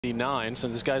89, so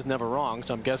this guy's never wrong,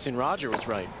 so I'm guessing Roger was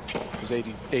right. It was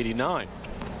 89.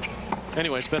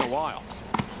 Anyway, it's been a while.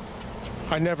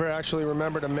 I never actually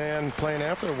remembered a man playing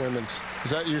after the women's.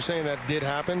 Is that, you're saying that did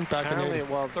happen back Apparently, in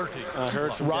 80? well, 13. I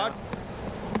heard from Rod,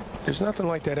 there's nothing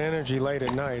like that energy late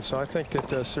at night, so I think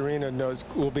that Serena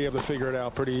will be able to figure it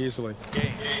out pretty easily.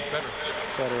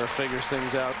 Federer figures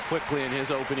things out quickly in his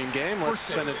opening game. Let's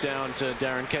send it down to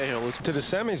Darren Cahill. To the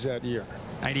semis that year.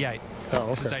 88. Oh, okay.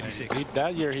 This is 86.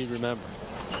 That year he'd remember.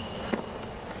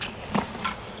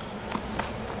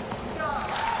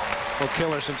 Well,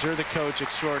 Killer, since you're the coach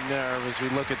extraordinaire, as we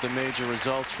look at the major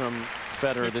results from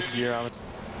Federer this year,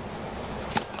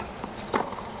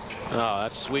 oh,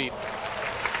 that's sweet.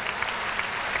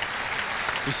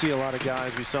 You see a lot of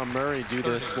guys. We saw Murray do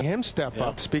this. Him step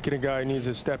up. Speaking of a guy who needs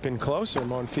to step in closer,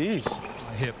 Monfils.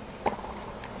 Hip.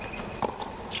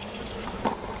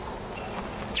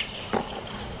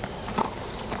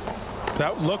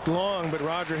 That looked long, but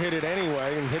Roger hit it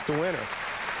anyway and hit the winner.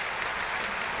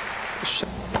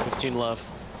 15 love.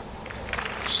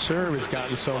 Serve has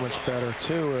gotten so much better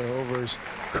too over his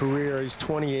career. He's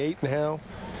 28 now.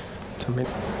 To me.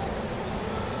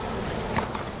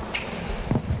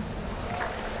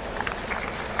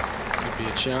 Could be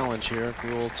a challenge here.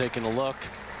 Greul taking a look.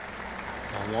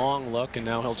 A long look, and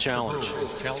now he'll challenge.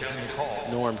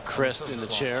 Norm Christ in the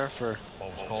chair for.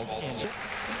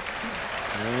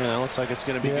 Yeah, looks like it's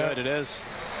going to be good. It is.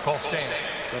 Call stand.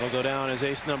 So it'll go down as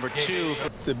ace number 2.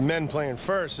 The men playing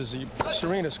first is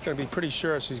Serena's going to be pretty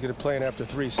sure she's going to play it after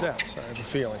 3 sets. I have a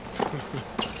feeling.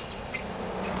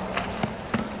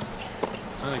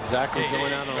 Not exactly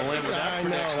going out on a limb with that I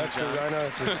prediction, know. I know.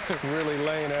 It's really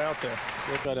laying it out there.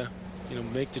 We've got to,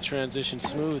 make the transition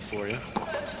smooth for you.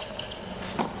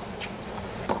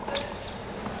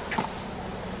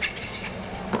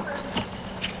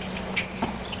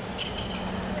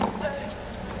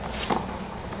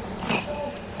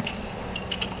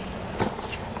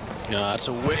 Yeah, that's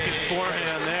a wicked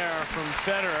forehand there from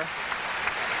Federer.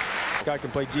 Guy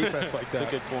can play defense like that. That's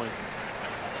a good point.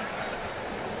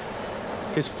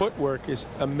 His footwork is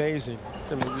amazing.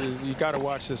 I mean, you got to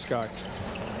watch this guy.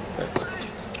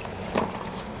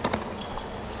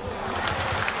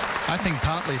 I think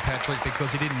partly, Patrick,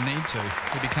 because he didn't need to.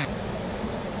 He became.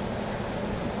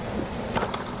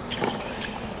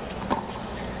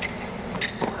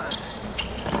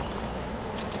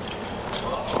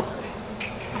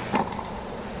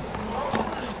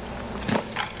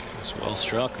 Well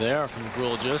struck there from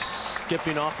Greul, just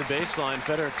skipping off the baseline.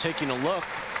 Federer taking a look.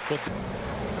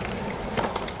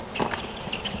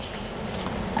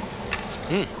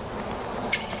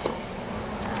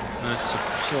 That's a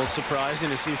little surprising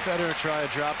to see Federer try a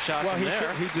drop shot from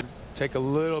there. He did take a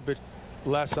little bit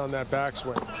less on that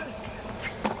backswing.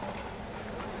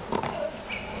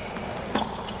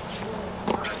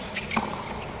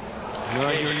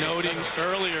 Well, you were noting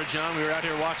earlier, John, we were out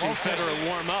here watching Federer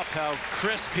warm up, how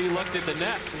crisp he looked at the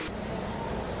net.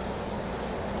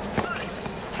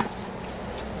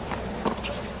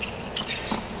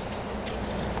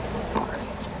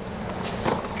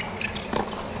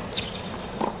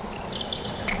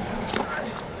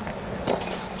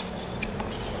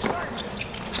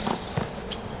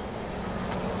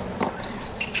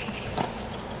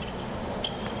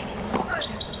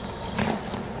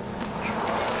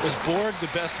 Was Borg the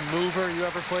best mover you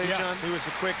ever played, John? He was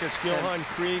the quickest. Johan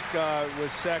Kriek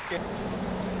was second.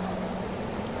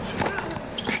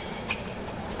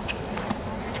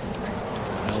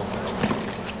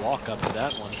 He'll walk up to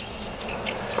that one.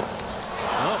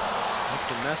 Oh, makes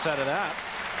a mess out of that.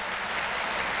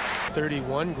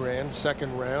 31 grand,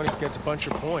 second round. He gets a bunch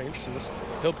of points. And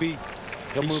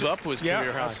He'll move up to his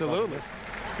career high. Absolutely.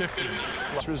 50.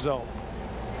 This result.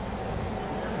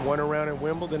 Won a round at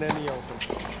Wimbledon and the Open.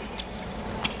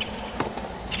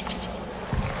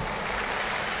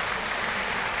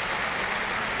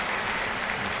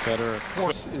 Federer.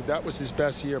 That was his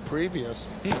best year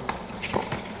previous.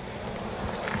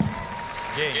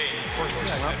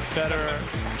 Federer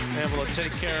able to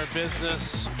take care of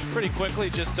business pretty quickly,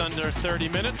 just under 30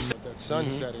 minutes. That sun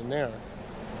setting there.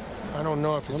 I don't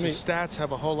know if the stats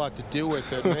have a whole lot to do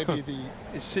with it. Maybe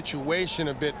the situation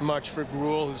a bit much for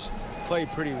Greul, who's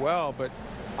played pretty well, but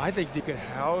I think they could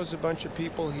house a bunch of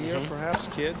people here, perhaps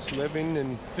kids living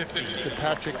in the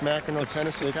Patrick McEnroe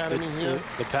Tennis Academy here.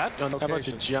 How about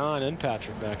the John and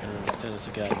Patrick McEnroe Tennis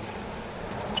Academy?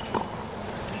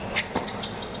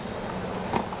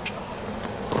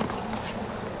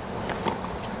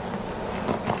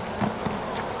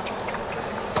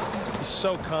 He's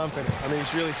so confident. I mean,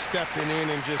 he's really stepping in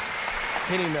and just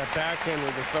hitting that backhand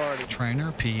with authority.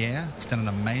 Trainer Pierre has done an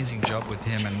amazing job with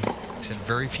him, and he's had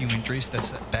very few injuries.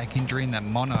 That's that back injury and that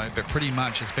mono, but pretty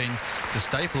much it's been the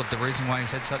staple of the reason why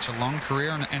he's had such a long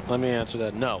career. And let me answer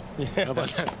that. No. Yeah. How about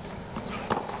that?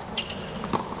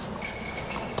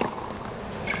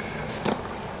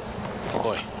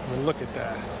 Boy, I mean, look at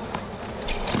that.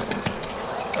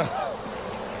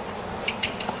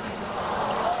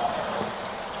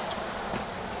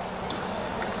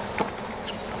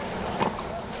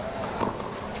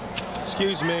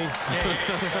 Excuse me.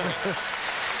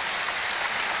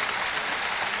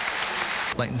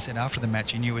 Leighton said after the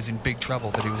match he knew he was in big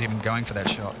trouble that he was even going for that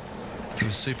shot. He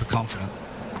was super confident.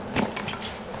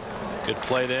 Good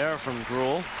play there from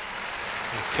Greul.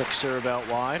 He kicks her about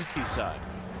wide. East side.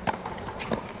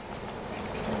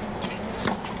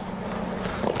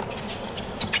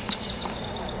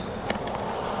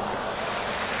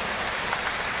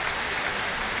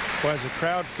 Well, as the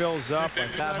crowd fills up,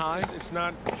 that high? It's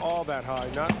not all that high,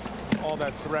 not all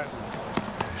that threatened.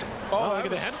 Oh, look at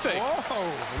the head fake. Whoa,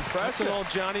 impressive. That's an old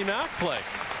Johnny Mack play.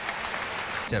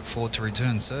 Step forward to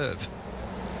return serve.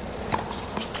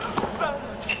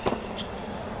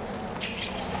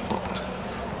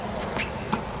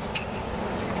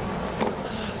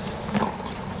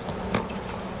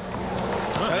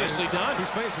 Nicely done. He's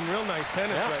playing some real nice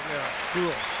tennis right now.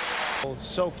 Cool.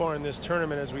 So far in this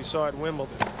tournament, as we saw at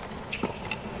Wimbledon.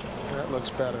 That looks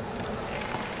better.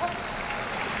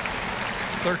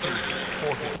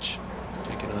 13-4.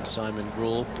 Taking on Simon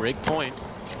Greul. Break point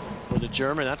for the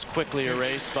German. That's quickly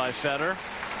erased by Federer.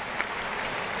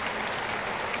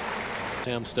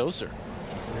 Sam Stosur.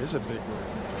 It is a big one.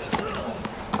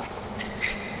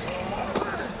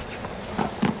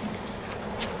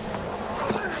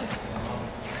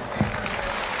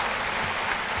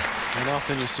 And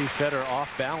often you see Federer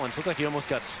off balance. Looked like he almost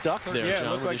got stuck there, yeah,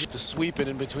 John. Like to sweep it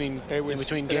in between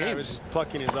games. Yeah, he was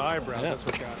plucking his eyebrow. Yeah. That's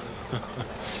what got me.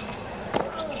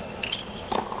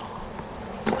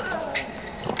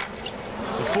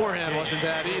 The forehand wasn't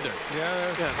bad either.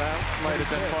 Yeah, that might have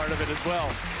been part of it as well.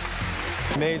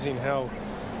 Amazing how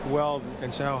well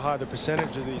and how high the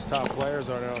percentage of these top players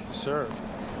are now at the serve.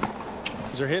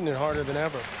 Because they're hitting it harder than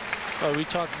ever. Oh, we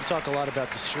talk a lot about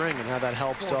the string and how that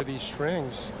helps. These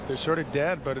strings, they're sort of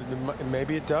dead, but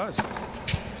maybe it does.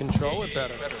 Control it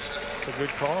better. It's a good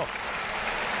call.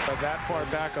 That far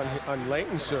back on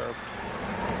Leighton's serve.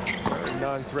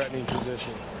 Non-threatening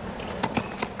position.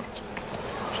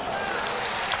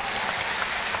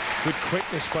 Good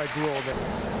quickness by Greul there.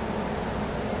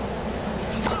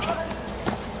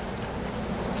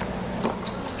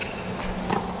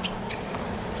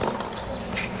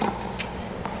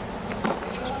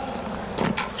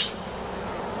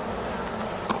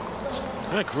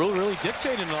 Yeah, Greul really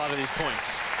dictated a lot of these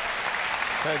points.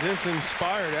 This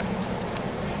inspired it.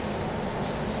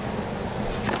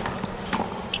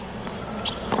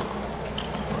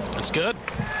 That's good.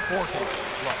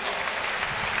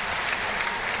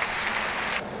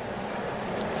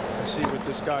 Let's see what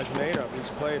this guy's made of. He's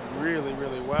played really,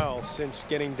 really well since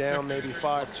getting down maybe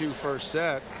 5-2 first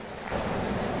set.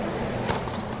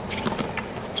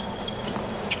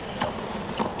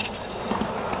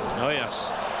 Oh,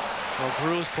 yes. Well,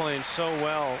 Greul's playing so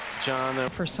well, John.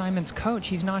 For Simon's coach,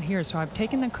 he's not here, so I've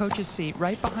taken the coach's seat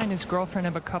right behind his girlfriend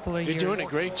of a couple of years. You're doing a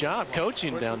great job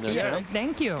coaching down there. Yeah,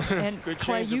 thank you. And Good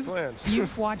Clay, change of plans.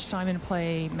 you've watched Simon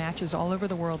play matches all over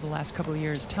the world the last couple of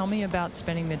years. Tell me about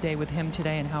spending the day with him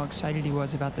today and how excited he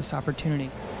was about this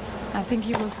opportunity. I think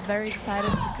he was very excited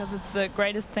because it's the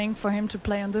greatest thing for him to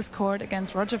play on this court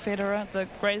against Roger Federer, the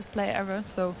greatest player ever.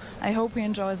 So I hope he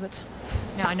enjoys it.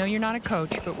 Now, I know you're not a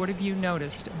coach, but what have you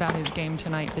noticed about his game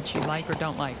tonight that you like or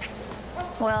don't like?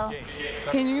 Well,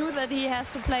 he knew that he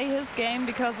has to play his game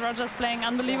because Roger's playing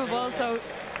unbelievable. So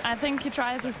I think he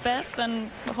tries his best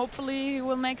and hopefully he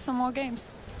will make some more games.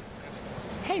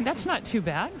 Hey, that's not too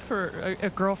bad for a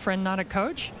girlfriend, not a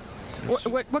coach.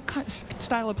 What kind of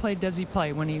style of play does he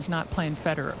play when he's not playing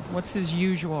Federer? What's his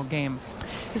usual game?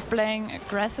 He's playing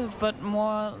aggressive, but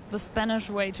more the Spanish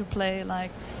way to play, like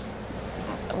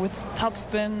with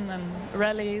topspin and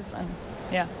rallies, and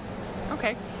yeah.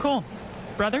 Okay, cool.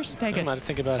 Brothers, take it. I might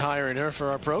think about hiring her for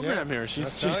our program here. She's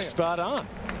spot on.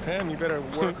 Pam, you better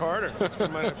work harder. We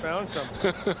might have found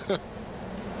something.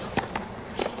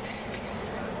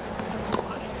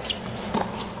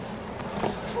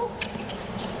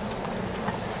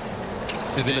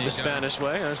 The Spanish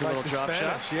way. There's a little drop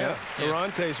shot. Yeah.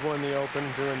 Arantes won the Open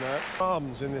doing that.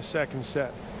 Problems in the second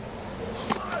set.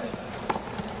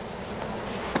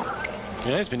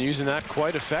 Yeah, he's been using that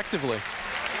quite effectively.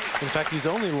 In fact, he's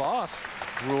only lost.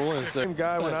 Greul is the same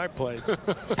guy when I played.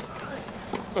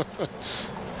 That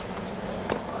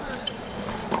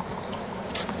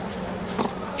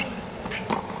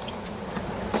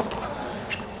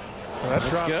That's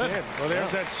dropped good. in. Well,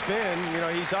 there's that spin. You know,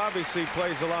 he's obviously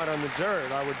plays a lot on the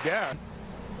dirt, I would guess.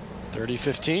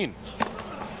 30-15.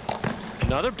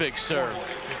 Another big serve.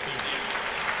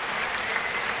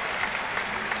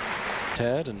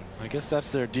 Ted, and I guess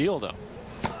that's their deal, though.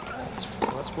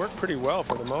 That's worked pretty well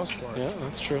for the most part. Yeah,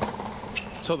 that's true.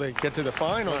 So they get to the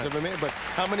finals Right. of a minute. But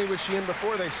how many was she in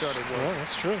before they started work? Well,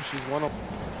 that's true. She's won a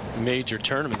major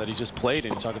tournament that he just played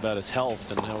in. You talk about his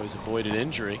health and how he's avoided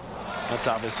injury. That's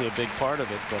obviously a big part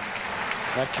of it, but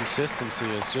that consistency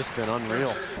has just been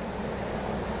unreal.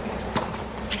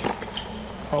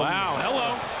 Oh, wow,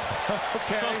 hello.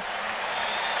 Okay.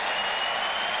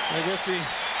 I guess he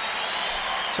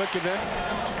took it in.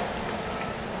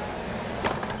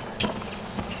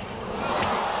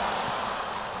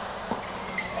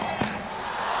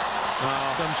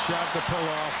 Some shot to pull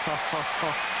off.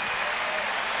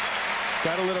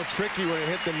 Got a little tricky when it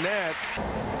hit the net.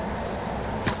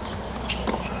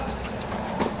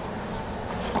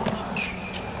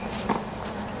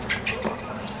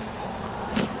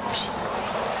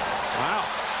 Wow.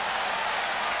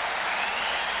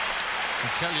 I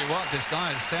tell you what, this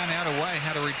guy has found out a way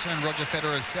how to return Roger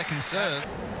Federer's second serve.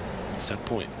 Set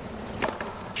point.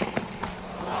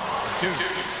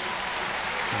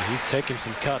 He's taking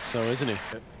some cuts, though, isn't he?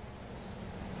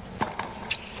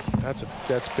 That's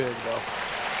big, though.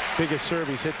 Biggest serve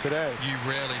he's hit today. You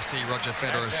rarely see Roger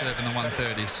Federer serve in the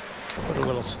 130s. Put a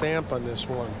little stamp on this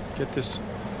one. Get this.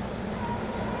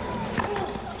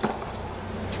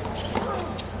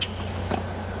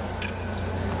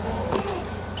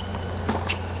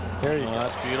 There you go.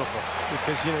 That's beautiful.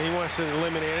 Because, you know, he wants to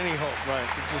eliminate any hope. Right.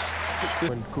 Just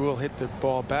when Greul hit the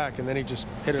ball back, and then he just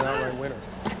hit an outright winner.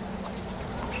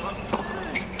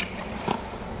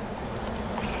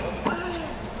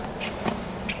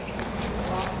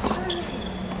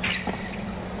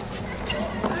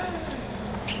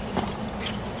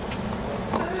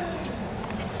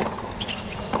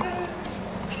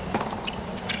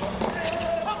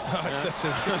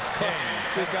 That's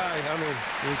good guy. I mean,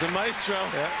 he's a maestro.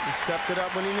 Yeah, he stepped it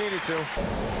up when he needed to.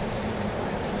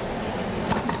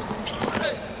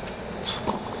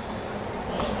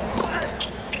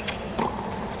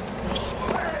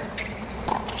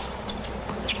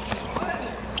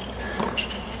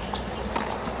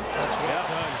 That's well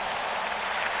done.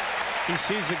 He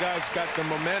sees the guy's got the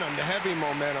momentum, the heavy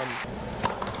momentum.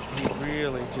 He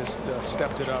really just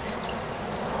stepped it up.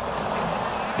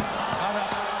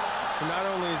 So not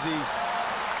only is he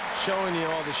showing you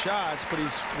all the shots, but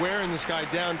he's wearing this guy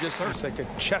down just like a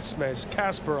chess match.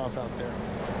 Kasparov out there.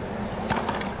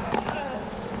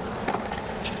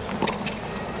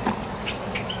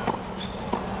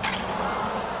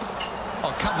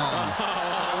 Oh, come on.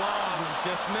 Oh,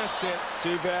 just missed it.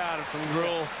 Too bad from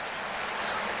Greul.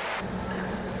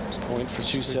 Point for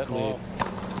two-set lead.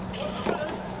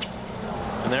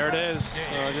 And there it is.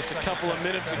 Just a couple of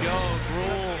minutes ago,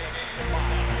 Greul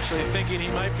actually thinking he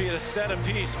might be at a set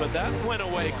apiece, but that went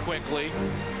away quickly.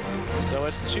 So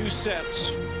it's 2 sets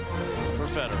for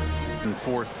Federer.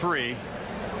 4-3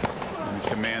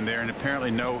 command there, and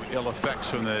apparently no ill effects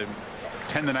from the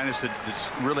 10-9 that's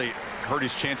really hurt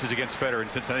his chances against Federer in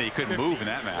Cincinnati. He couldn't move in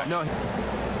that match. No.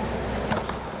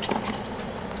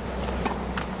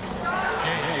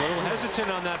 A little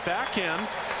hesitant on that backhand.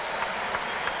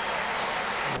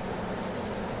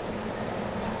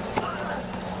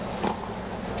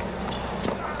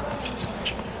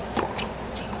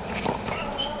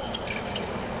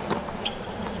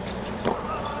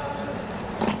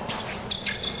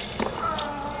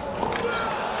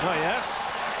 Oh,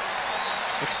 yes.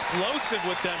 Explosive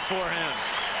with that forehand.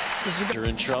 You're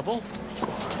in trouble.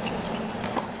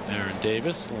 Aaron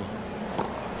Davis will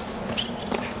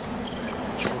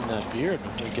trim that beard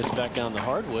before he gets back down the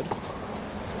hardwood.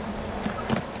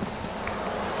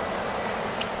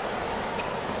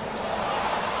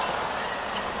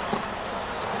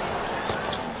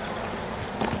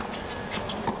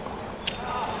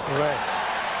 Right.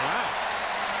 Wow.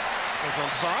 He's on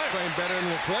fire. Playing better than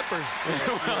the Clippers.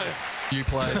 You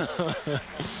play.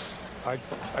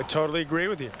 I totally agree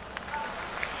with you.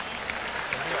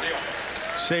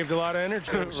 Saved a lot of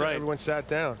energy. Right. Everyone sat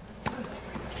down.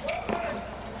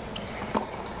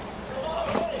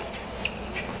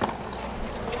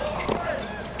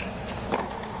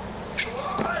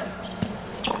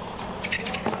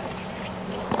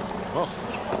 Oh.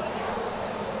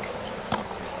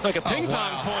 Like a ping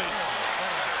pong point.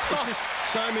 Is this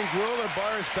Simon Greul or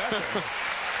Boris Becker?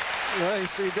 Well,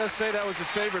 he does say that was his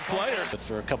favorite player. But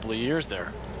for a couple of years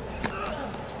there.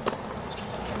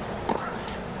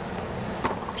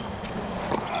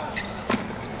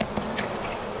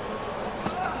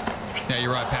 Yeah,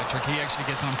 you're right, Patrick. He actually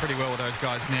gets on pretty well with those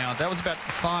guys now. That was about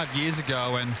 5 years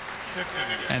ago,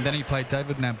 and then he played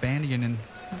David Nalbandian in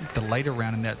the later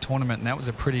round in that tournament, and that was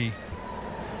a pretty...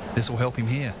 This will help him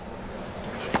here.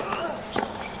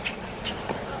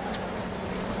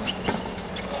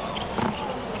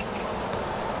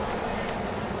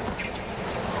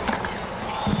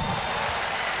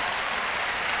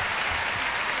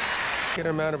 Get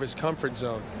him out of his comfort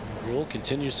zone. Greul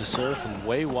continues to serve from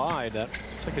way wide.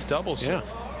 It's like a double serve.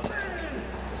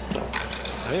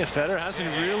 I think Federer hasn't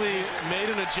really made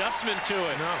an adjustment to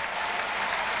it. No.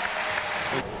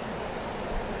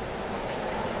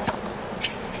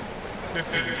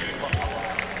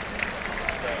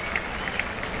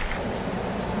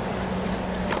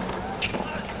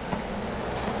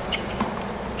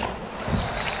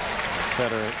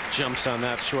 Federer jumps on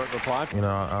that short reply. You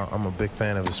know, I'm a big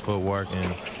fan of his footwork,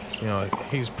 and you know,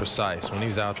 he's precise when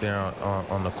he's out there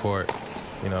on the court.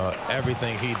 You know,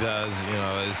 everything he does, you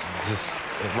know, is just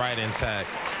right intact,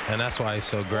 and that's why he's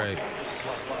so great.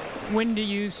 When do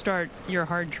you start your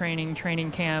hard training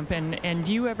camp, and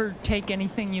do you ever take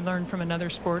anything you learn from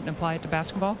another sport and apply it to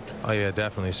basketball? Oh yeah,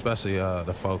 definitely, especially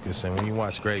the focus. And when you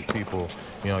watch great people,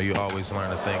 you know, you always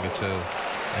learn a thing or two.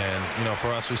 And you know, for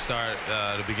us, we start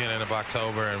the beginning of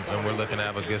October, and we're looking to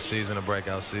have a good season, a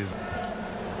breakout season.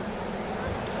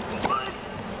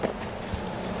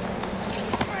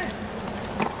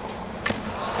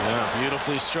 Yeah,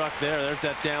 beautifully struck there. There's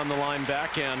that down the line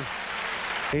backhand.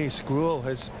 Ace Greul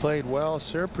has played well,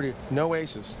 sir. No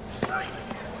aces.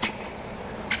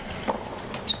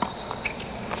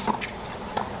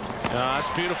 That's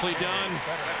beautifully done.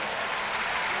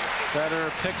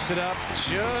 Federer picks it up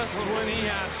just when he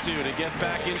has to get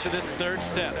back into this third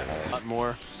set. A lot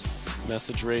more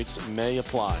message rates may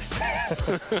apply.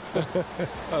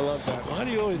 I love that. Why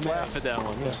do you always laugh at that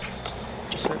one?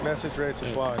 Yeah. Message rates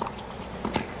apply.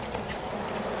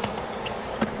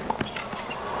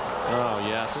 Oh,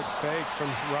 yes. Good fake from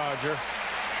Roger.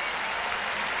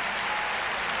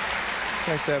 It's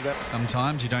nice to have that.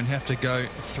 Sometimes you don't have to go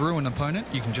through an opponent,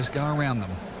 you can just go around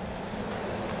them.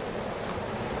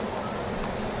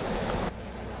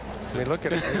 I mean, look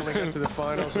at it. He only got to the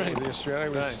finals of the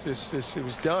Australia. It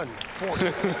was done.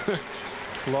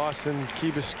 Lost in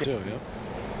Key Biscayne.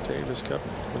 Davis Cup.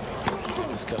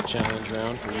 Davis Cup challenge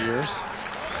round for years.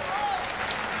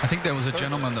 I think there was a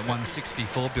gentleman that won 6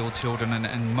 before Bill Tilden,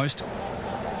 and most...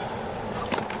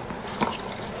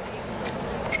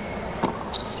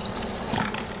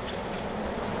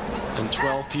 And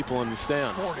 12 people in the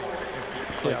stands.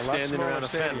 Yeah, standing around a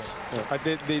fence. Yeah.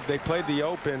 They played the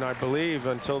Open, I believe,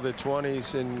 until the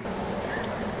 20s. And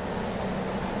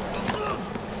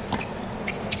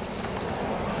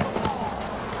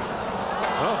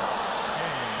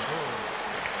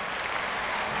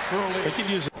they could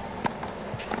use it.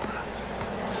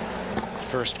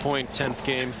 First point, 10th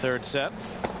game, third set.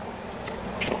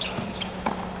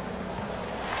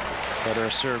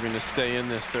 Federer serving to stay in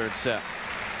this third set.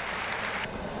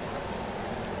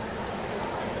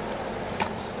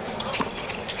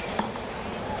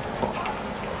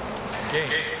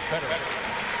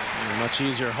 Much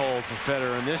easier hold for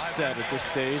Federer in this set at this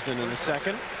stage than in the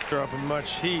second. They're up in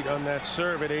much heat on that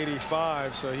serve at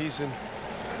 85, so he's in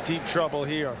deep trouble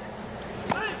here.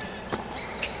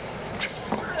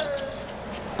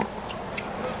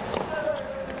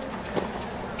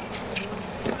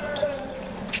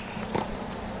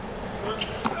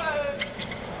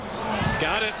 He's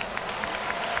got it.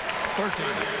 13.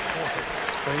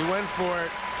 And he went for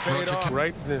it. Paid off.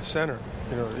 Right in the center.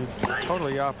 You know,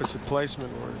 totally opposite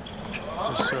placement where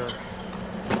his serve.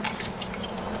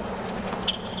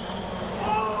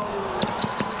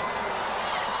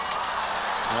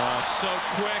 So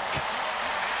quick.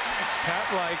 It's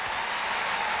cat-like.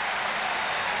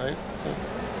 Right?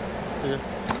 Yeah.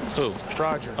 Who?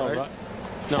 Roger, Oh, right?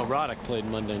 No, Roddick played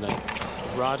Monday night.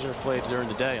 Roger played during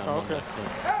the day on Monday.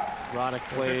 Roddick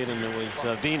played, and it was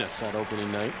Venus that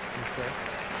opening night. Okay.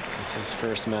 It's his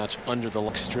first match under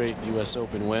the straight U.S.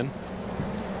 Open win.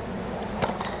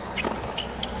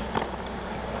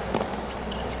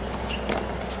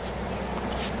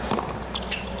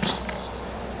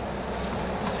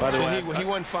 By the way, he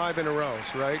won 5 in a row,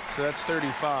 right? So that's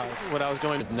 35. What I was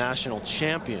going to national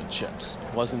championships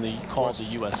wasn't called the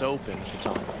U.S. Open at the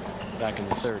time, back in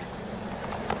the 30s.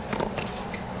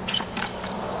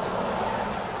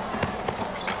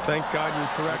 Thank God you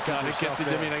corrected yourself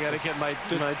there. I got to get my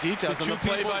details. I'm the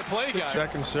play-by-play guy.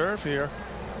 Second serve here.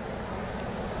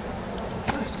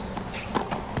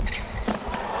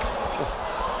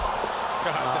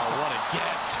 God, what a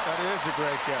get! That is a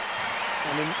great get.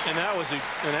 I mean, and that was an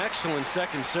excellent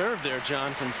second serve there,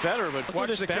 John, from Federer. But watch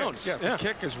this bounce. Kick. Yeah, the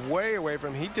kick is way away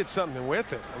from him. He did something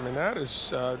with it. I mean, that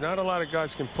is not a lot of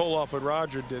guys can pull off what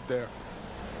Roger did there.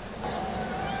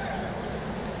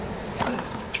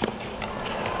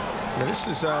 Now, this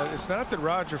is it's not that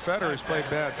Roger Federer has played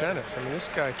bad tennis. I mean, this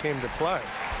guy came to play.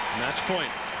 Match point.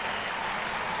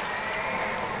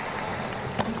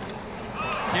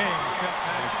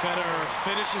 And Federer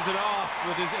finishes it off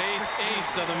with his 8th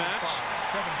ace of the match.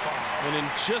 And in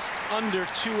just under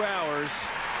 2 hours,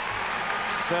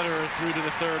 Federer through to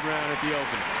the 3rd round at the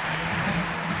Open.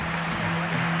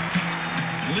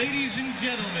 Ladies and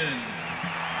gentlemen,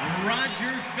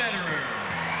 Roger Federer.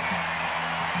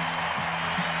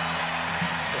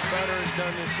 Federer's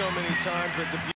done this so many times, but the